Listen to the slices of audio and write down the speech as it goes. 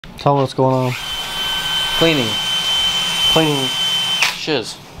Tell me what's going on. Cleaning. Cleaning.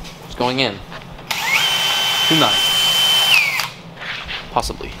 Shiz. It's going in. Tonight.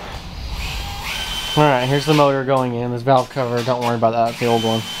 Possibly. Alright, here's the motor going in. This valve cover, don't worry about that. It's the old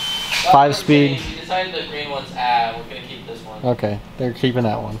one. 5-speed. We decided the green one's we're gonna keep this one. Okay, they're keeping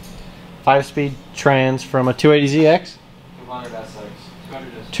that one. 5-speed trans from a 280ZX.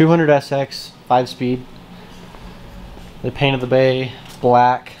 200SX, 5-speed. They painted the bay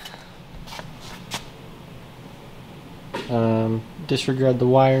black. Disregard the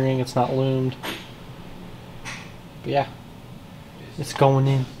wiring, it's not loomed. But yeah, it's going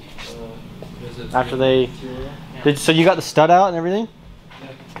in. After they did, so you got the stud out and everything?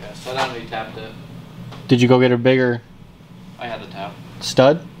 Yeah, stud out and we tapped it. Did you go get a bigger I had the tap.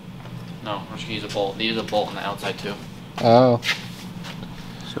 stud? No, we're just gonna use a bolt. They use a bolt on the outside too. Oh.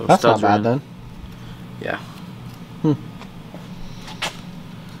 So That's not bad then. Yeah. Hmm.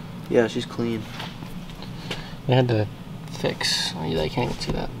 Yeah, she's clean. They had to fix, oh, yeah, I can't even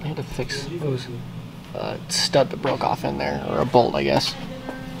see that. They had to fix those stud that broke off in there, or a bolt, I guess.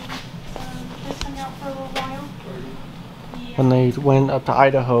 When they went up to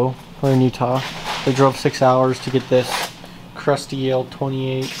Idaho, or in Utah, they drove 6 hours to get this crusty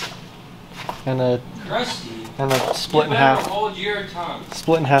L28 and a split in half. Hold your tongue.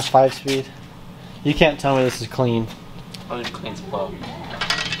 Split in half 5-speed. You can't tell me this is clean. Oh, it cleans blow.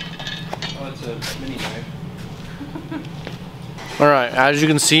 Oh, it's a mini knife. Alright, as you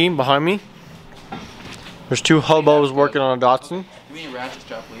can see behind me, there's two hobos working on a Datsun. Give me a ratchet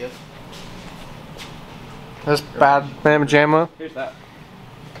strap, will you? That's bad mamma jamma. Here's that.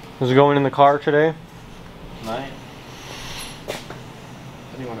 Is it going in the car today? Night.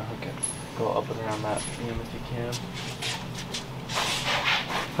 How do you want to hook it? Go up and around that trim if you can.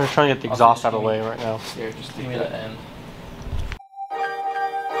 I'm trying to get the exhaust out of the way right now. Here, just give me that end.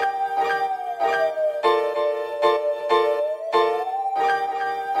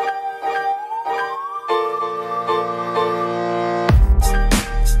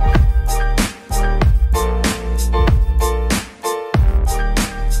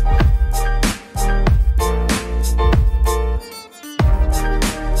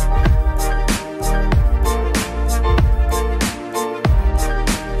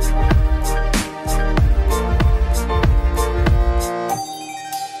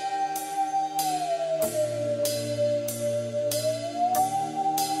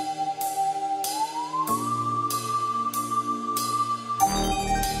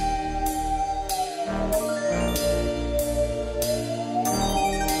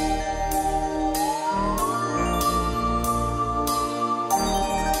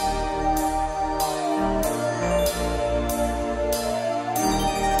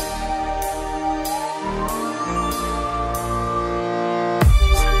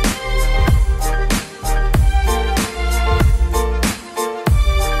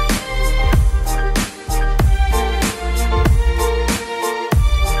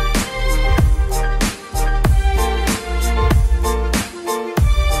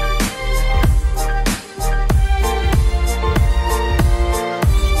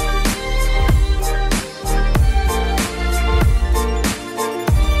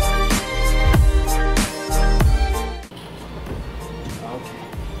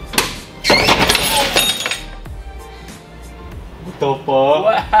 The fuck?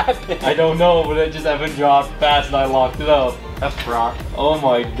 What happened? I don't know, but it just happened dropped fast and I locked it up. That's Brock. Oh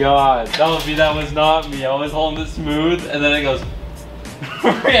my god. That was not me. I was holding it smooth and then it goes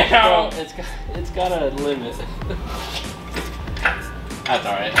Bro, it's got a limit. That's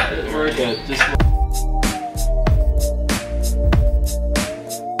alright. We're good. Just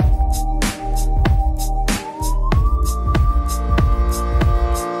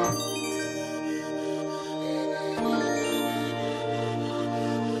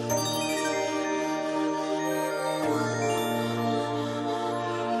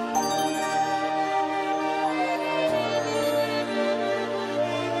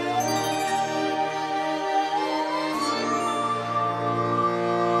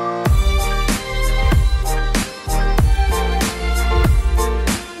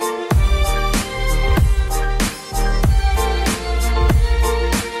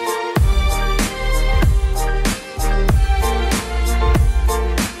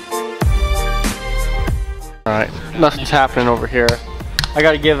Alright, nothing's happening over here. I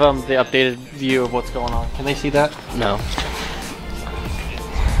gotta give them the updated view of what's going on. Can they see that? No.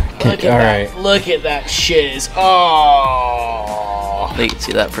 look at that. Look at that shiz. Oh. They can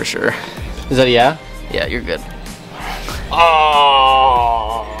see that for sure. Is that a yeah? Yeah, you're good.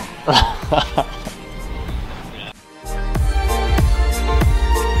 Oh.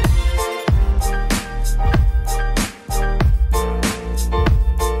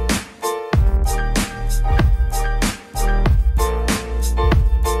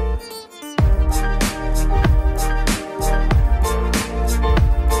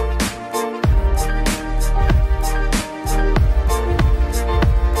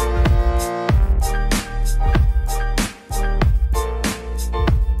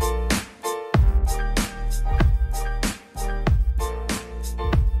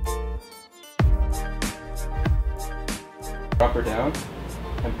 Drop her down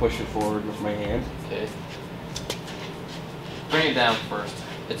and push it forward with my hand. Okay. Bring it down first.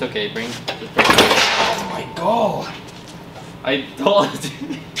 It's okay. Just bring it down. Oh my god! I told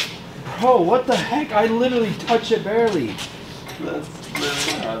you. Bro, what the heck? I literally touched it barely. That's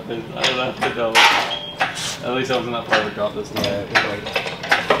literally what happened. I don't have to know. At least I wasn't that far to drop this now.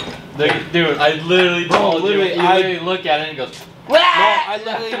 Dude, I literally told you. You literally look at it and it goes, no, I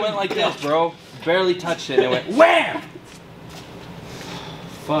literally went like this, bro. Barely touched it and it went wham!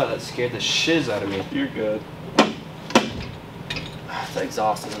 Fuck, that scared the shiz out of me. you're good. It's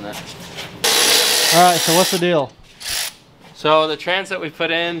exhausting, isn't it? Alright, so what's the deal? So the trans that we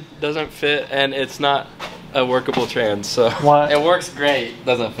put in doesn't fit, and it's not a workable trans. So What? it works great,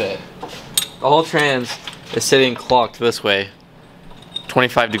 doesn't fit. The whole trans is sitting clocked this way,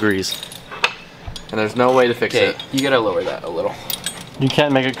 25 degrees, and there's no way to fix it. You gotta lower that a little. You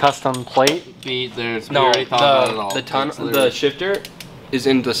can't make a custom plate? We No, already thought about it all. the shifter is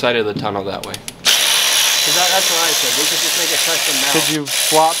in the side of the tunnel that way. Cause that's what I said. We could just make a custom mount. Could you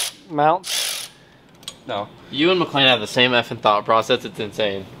swap mounts? No. You and McLean have the same effing thought process. It's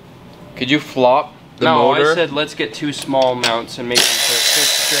insane. Could you flop the No, motor? I I said let's get 2 small mounts and make them fit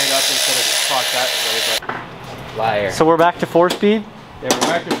straight up instead of just clock that way, but liar. So we're back to 4-speed Yeah, we're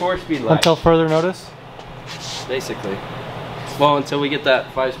back to 4-speed light. until further notice? Basically. Well, until we get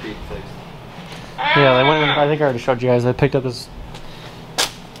that 5-speed fixed. Yeah, they went. I think I already showed you guys. They picked up this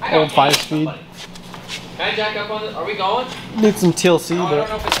old 5-speed. Can I jack up on it? Are we going? Need some TLC, I don't but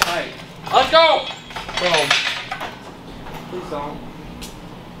know if it's tight. Let's go! Bro. Please don't.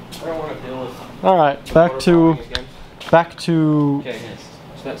 I don't want to deal with all right. Back motor to falling again. Okay.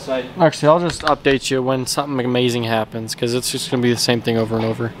 So that side. Actually, I'll just update you when something amazing happens, because it's just gonna be the same thing over and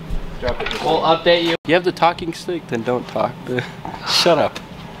over. Drop it. We'll update you. You have the talking stick, then don't talk. Shut up.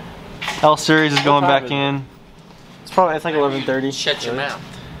 L series is going time back is it? in. It's like 11:30. Shut your mouth.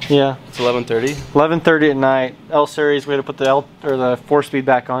 Yeah, It's 11:30. 11:30 at night. L series. We had to put the 4-speed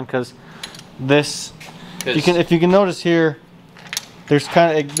back on because this. If you can notice here, there's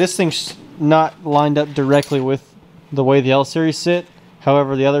kind of this thing's not lined up directly with the way the L series sit.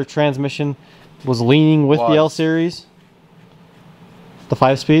 However, the other transmission was leaning with the L series, the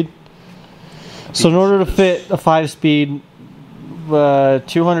 5-speed. So in order to fit a 5-speed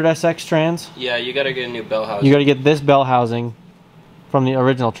 200SX trans, Yeah, you gotta get a new bell housing. you got to get this bell housing from the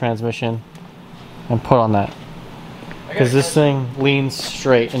original transmission and put on that, because this thing leans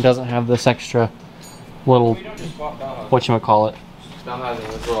straight and doesn't have this extra little We don't just swap bell housing. whatchamacallit. Bell housing,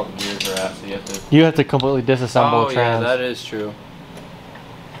 that's where all the gears are at, so you have to... You have to completely disassemble Oh a yeah, trans. that is true.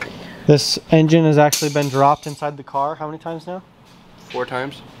 This engine has actually been dropped inside the car how many times now? 4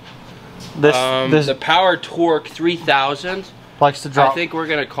 times. This The Power Torque 3000. likes to drop. I think we're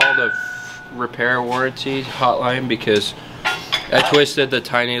gonna call the repair warranty hotline because I twisted the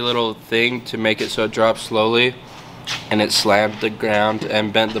tiny little thing to make it so it drops slowly, and it slammed the ground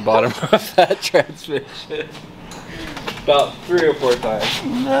and bent the bottom of that transmission about 3 or 4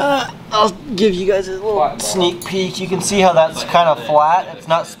 times. I'll give you guys a little sneak peek. You can see how that's kind of flat. It's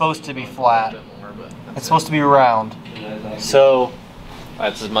not supposed to be flat. It's supposed to be round. So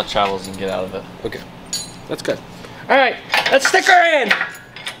That's as much travel as you can get out of it. Okay, that's good. All right, let's stick her in.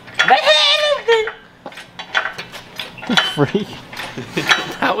 freak.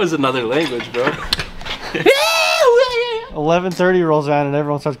 That was another language, bro. 11:30 rolls around and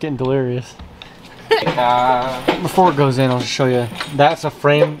everyone starts getting delirious. Before it goes in, I'll just show you. That's a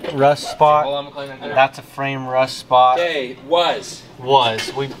frame rust spot. That's a frame rust spot. Okay, was.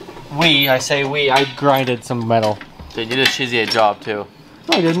 I say we. I grinded some metal. Dude, you did a shizzy job too.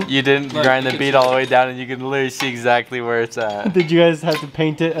 No, I didn't. You didn't Look, grind you the can bead see all the way down, and you can literally see exactly where it's at. Did you guys have to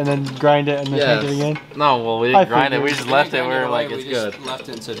paint it and then grind it and then paint it again? No, well, we I didn't grind it. figured. We just left it. We were like, it's good. Left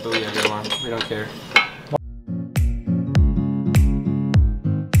it and said, "Booyah, go on." We don't care.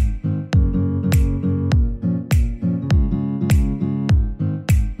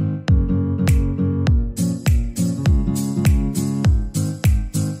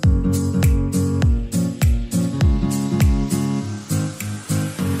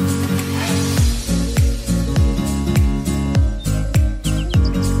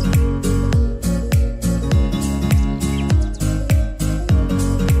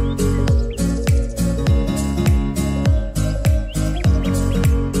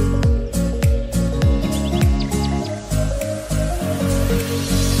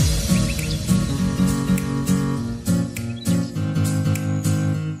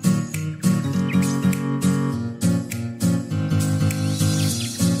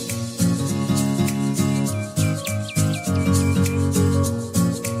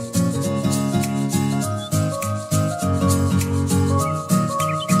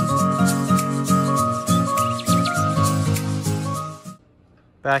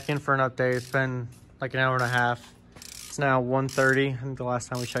 Back in for an update. It's been like an hour and a half. It's now 1:30. I think the last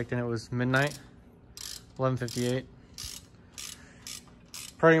time we checked in it was midnight. 11:58.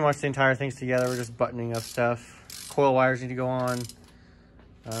 Pretty much the entire thing's together. We're just buttoning up stuff. Coil wires need to go on.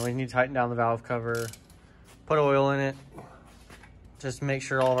 We need to tighten down the valve cover. Put oil in it. Just make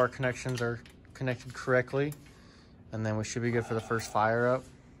sure all of our connections are connected correctly. And then we should be good for the first fire up.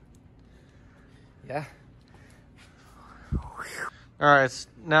 Yeah. Alright, it's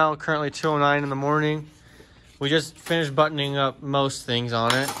now currently 2:09 in the morning. We just finished buttoning up most things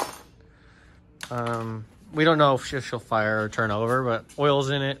on it. We don't know if she'll fire or turn over, but oil's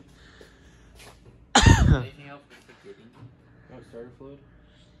in it. Anything else we're forgetting? You want starter fluid?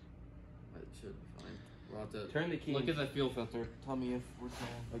 That should be fine. We'll have to Turn the key. look at the fuel filter. Tell me if we're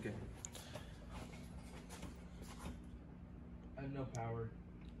trying. Okay. I have no power.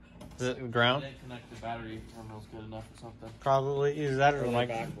 Is it ground? I didn't connect the battery terminals good enough or something. Probably. Is that or like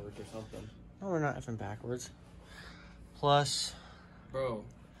backwards or something. No, we're not effing backwards. Plus. Bro.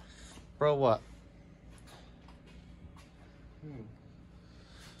 Bro, what?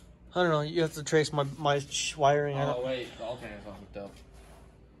 I don't know. You have to trace my wiring. Oh, wait. The alternator's not hooked up.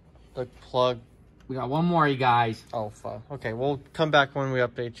 The plug. We got one more, you guys. Oh, fuck. Okay, we'll come back when we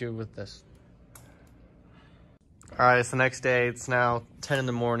update you with this. Alright, it's the next day. It's now 10 in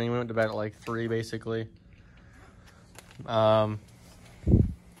the morning. We went to bed at like 3, basically. Brock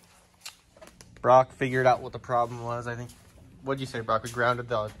figured out what the problem was, I think. What'd you say, Brock? We grounded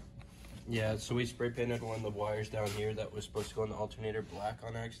the... Yeah, so we spray painted one of the wires down here that was supposed to go in the alternator black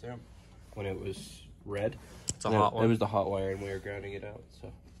on accident when it was red. It's a hot one. It was the hot wire and we were grounding it out,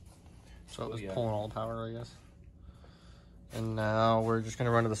 so. So it was pulling all the power, I guess. And now we're just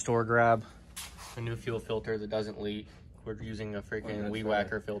gonna run to the store, grab a new fuel filter that doesn't leak. We're using a freaking Weed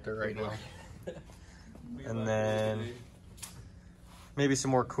Whacker filter right now. And then maybe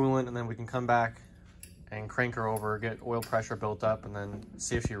some more coolant, and then we can come back and crank her over, get oil pressure built up, and then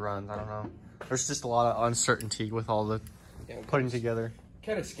see if she runs. I don't know. There's just a lot of uncertainty with all the putting together.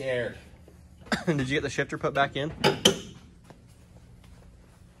 Kind of scared. Did you get the shifter put back in?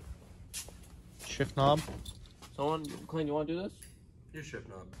 Shift knob. Someone, Clint, you want to do this? Your shift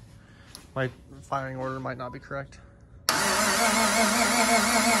knob. My firing order might not be correct.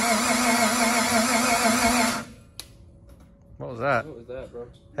 What was that? What was that, bro?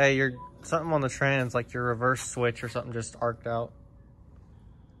 Hey, you're something on the trans, like your reverse switch or something just arced out.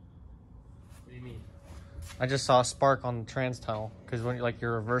 What do you mean? I just saw a spark on the trans tunnel because when like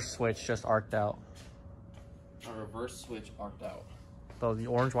your reverse switch just arced out. A reverse switch arced out. The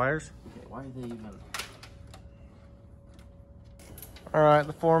orange wires. Okay, why are they even? All right,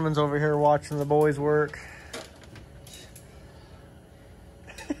 the foreman's over here watching the boys work.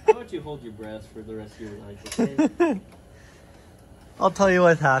 How about you hold your breath for the rest of your life, okay? I'll tell you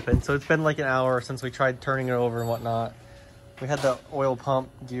what happened. So it's been like an hour since we tried turning it over and whatnot. We had the oil pump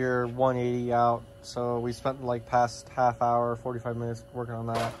gear 180 out, so we spent like past half hour, 45 minutes working on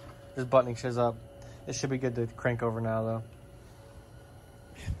that. Just buttoning shiz up. It should be good to crank over now though.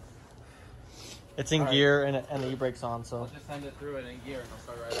 It's in gear and the e-brake's on, so. I'll just send it through it in gear and I'll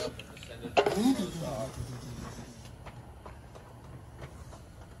start right up and just send it through.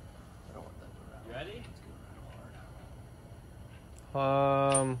 You ready?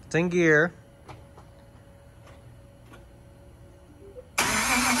 It's in gear.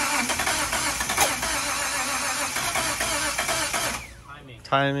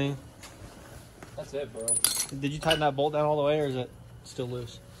 Timing. That's it, bro. Did you tighten that bolt down all the way, or is it still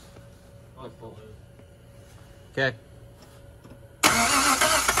loose? Okay.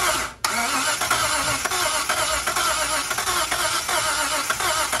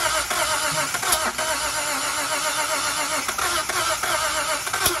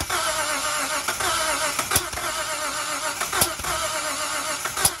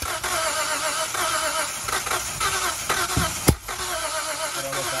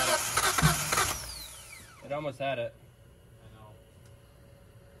 It almost had it. I know.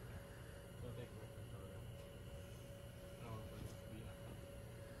 Don't take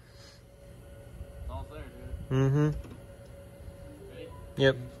a all there, dude. Mm-hmm. Ready?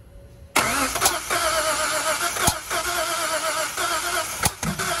 Yep.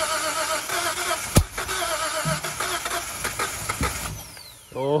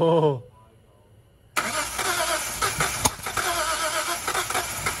 Oh.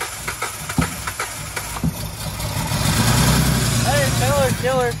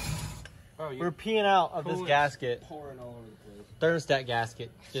 Killer. Oh, We're peeing out of this gasket. Pouring all over the place. Thermostat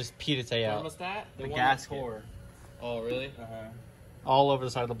gasket. Just peed its A out. Thermostat? The gasket. Oh, really? All over the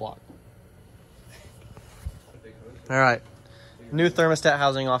side of the block. Alright. New thermostat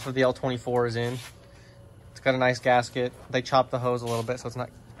housing off of the L24 is in. It's got a nice gasket. They chopped the hose a little bit so it's not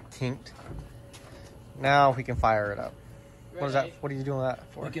kinked. Now we can fire it up. What is that? What are you doing that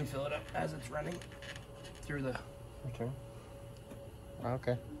for? We can fill it up as it's running through the return.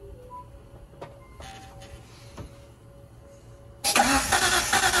 Okay.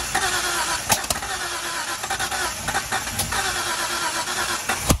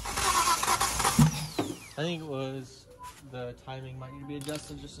 I think it was the timing might need to be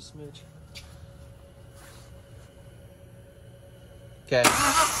adjusted just a smidge. Okay.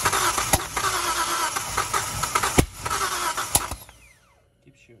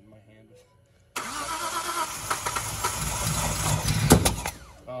 Keep shooting my hand.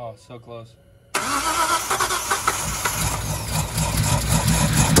 Oh, so close.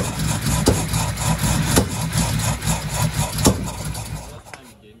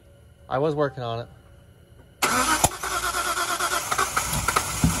 I was working on it.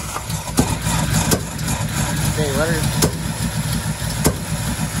 Okay, let her.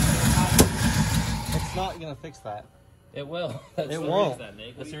 It's not gonna fix that. It will. It won't.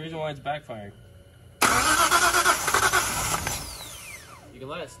 That's the reason why it's backfiring. You can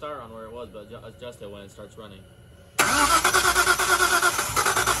let it start on where it was, but adjust it when it starts running.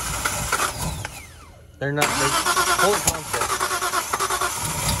 They're not. Hold it constant.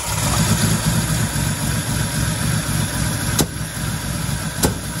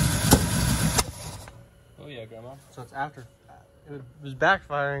 Oh yeah, Grandma. So it's after. It was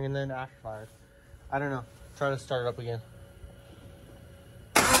backfiring and then after fired. I don't know. Try to start it up again.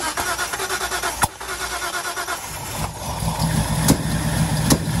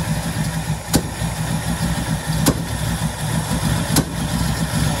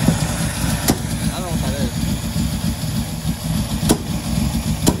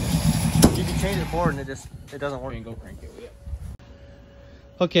 And it doesn't work. Go crank it. Yeah.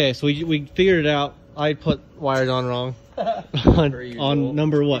 Okay, so we figured it out. I put wires on wrong. on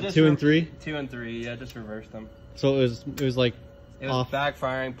number what? 2 and 3? 2 and 3. Yeah, just reverse them. So it was like it was off.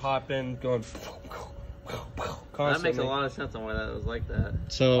 Backfiring, popping, going. That makes a lot of sense on why that was like that.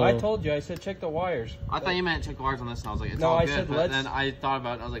 So I told you. I said check the wires. I thought you meant check the wires on this, and I was like, it's no, all I good. said But let's. then I thought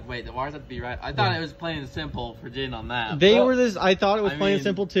about it. I was like, wait, the wires have to be right. I thought it was plain and simple for Jin on that. They were this. I thought it was plain and mean,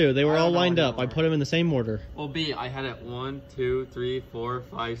 simple too. They were I all don't know lined up. I anymore. put them in the same order. Well, B, I had it 1, 2, 3, 4,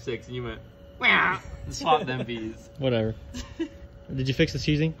 5, 6, and you went, wow, swap them B's. Whatever. Did you fix the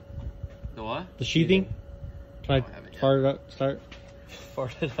sheathing? The what? The sheathing? Can I fire it up? Start.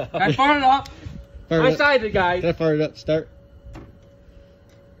 Fart it up. I fired it up. Fire I it up. sided, guys. Can I fire it up? Start.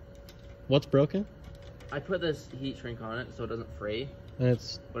 What's broken? I put this heat shrink on it so it doesn't fray, And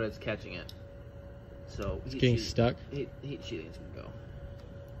but it's catching it. So it's getting stuck. Heat sheathing's gonna go.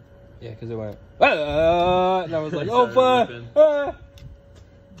 Yeah, because it went. And I was like, oh fuck!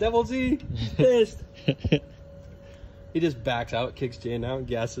 Devil Z, pissed. He just backs out, kicks Jane out, and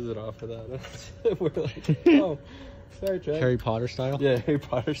gasses it off for that. We're like, oh, sorry, Trey. Harry Potter style? Yeah, Harry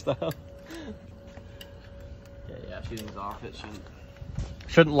Potter style. Yeah, sheathing's off. It shouldn't.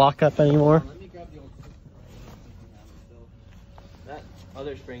 Shouldn't lock up anymore. Let me grab the old. That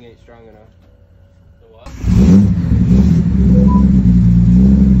other spring ain't strong enough. The what?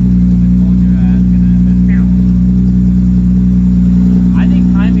 I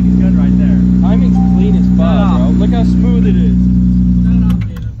think timing's good right there. Timing's clean as fuck, bro. Look how smooth it is.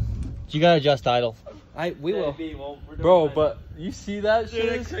 You gotta adjust idle. We will. Bro, but you see that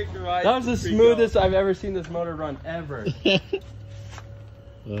shit? That was the smoothest I've ever seen this motor run ever.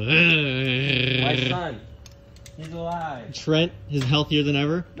 My son. He's alive. Trent is healthier than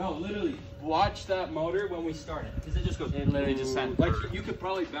ever. No, literally. Watch that motor when we start it. Because it just goes, it literally just sent. Like, you could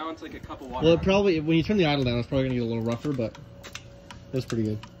probably balance like a cup of water. Well, it probably, when you turn the idle down, it's probably gonna get a little rougher, but it was pretty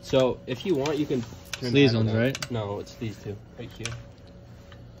good. So, if you want, you can turn It's these the idle ones, down. right? No, it's these two. Right here.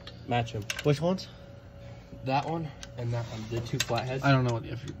 Match them. Which ones? That one and that one. The two flatheads. I don't know what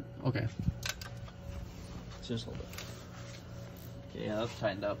the okay. Just a little bit. Okay, yeah, that's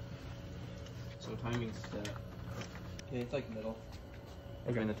tightened up. So timing's Yeah, it's like middle.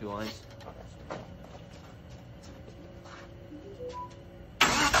 between the two lines.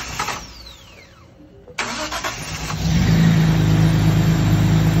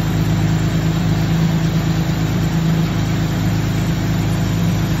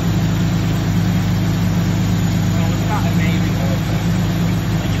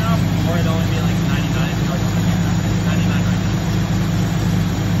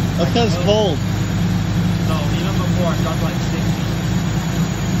 That's because it's cold. So even before it dropped like 60.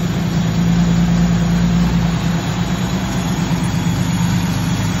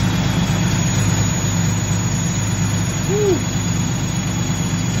 Woo.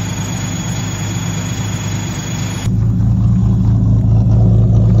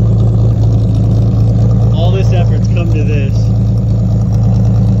 into this.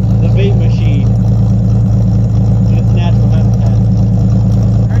 The vape machine. In its natural habitat.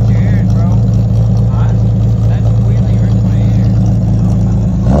 Hurt your ears, bro. What? That really hurts my ears.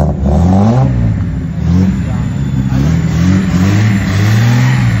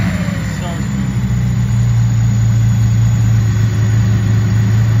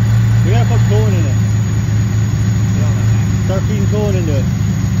 We gotta put coolant in it. Start feeding coolant into it.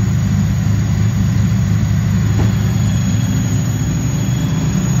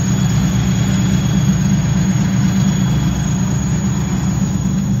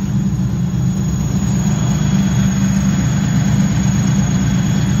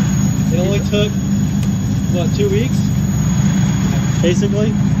 It only took, what, 2 weeks?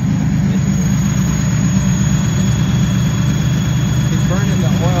 Basically? It's burning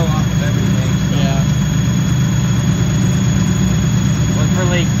the oil off of everything. So. Yeah. Look for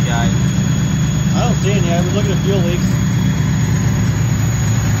leaks, guys. I don't see any. I was looking at fuel leaks.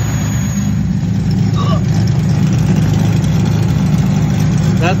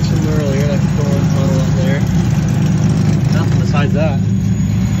 That's from earlier, that coolant puddle up there. Nothing besides that.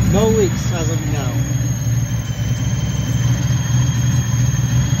 No leaks as of now.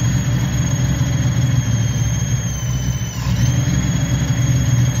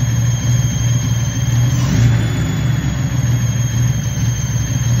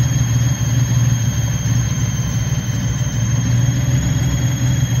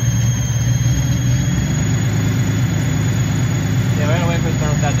 Yeah, we gotta wait for the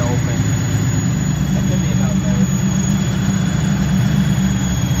thermostat to open. That could be about there.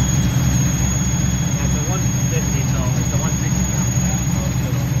 Yeah, it's a 150, so it's a 160 now.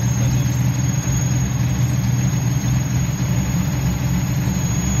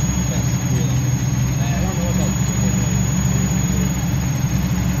 That's really bad. I don't know what that's doing.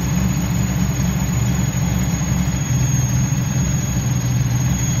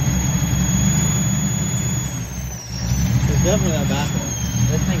 There's definitely that baffle.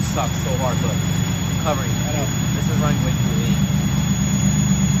 This thing sucks so hard, look. I'm covering it. I know. This is running way too lean.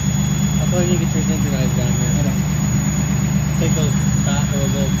 I feel like you can synchronize down here. I know. Take those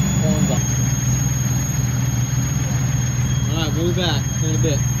little horns off. Alright, we'll be back in a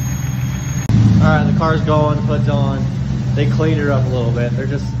bit. Alright, the car's going, the hood's on. They cleaned her up a little bit.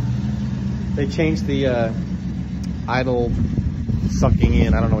 They changed the idle sucking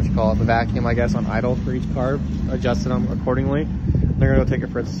in, I don't know what you call it, the vacuum, I guess, on idle for each car, adjusted them accordingly. They're gonna go take it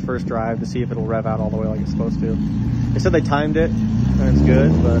for its first drive to see if it'll rev out all the way like it's supposed to. They said they timed it, and it's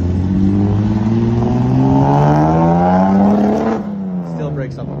good, but still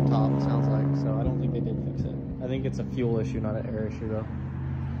breaks up on top, it sounds like, so I don't think they did fix it. I think it's a fuel issue, not an air issue, though.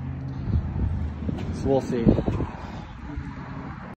 So we'll see.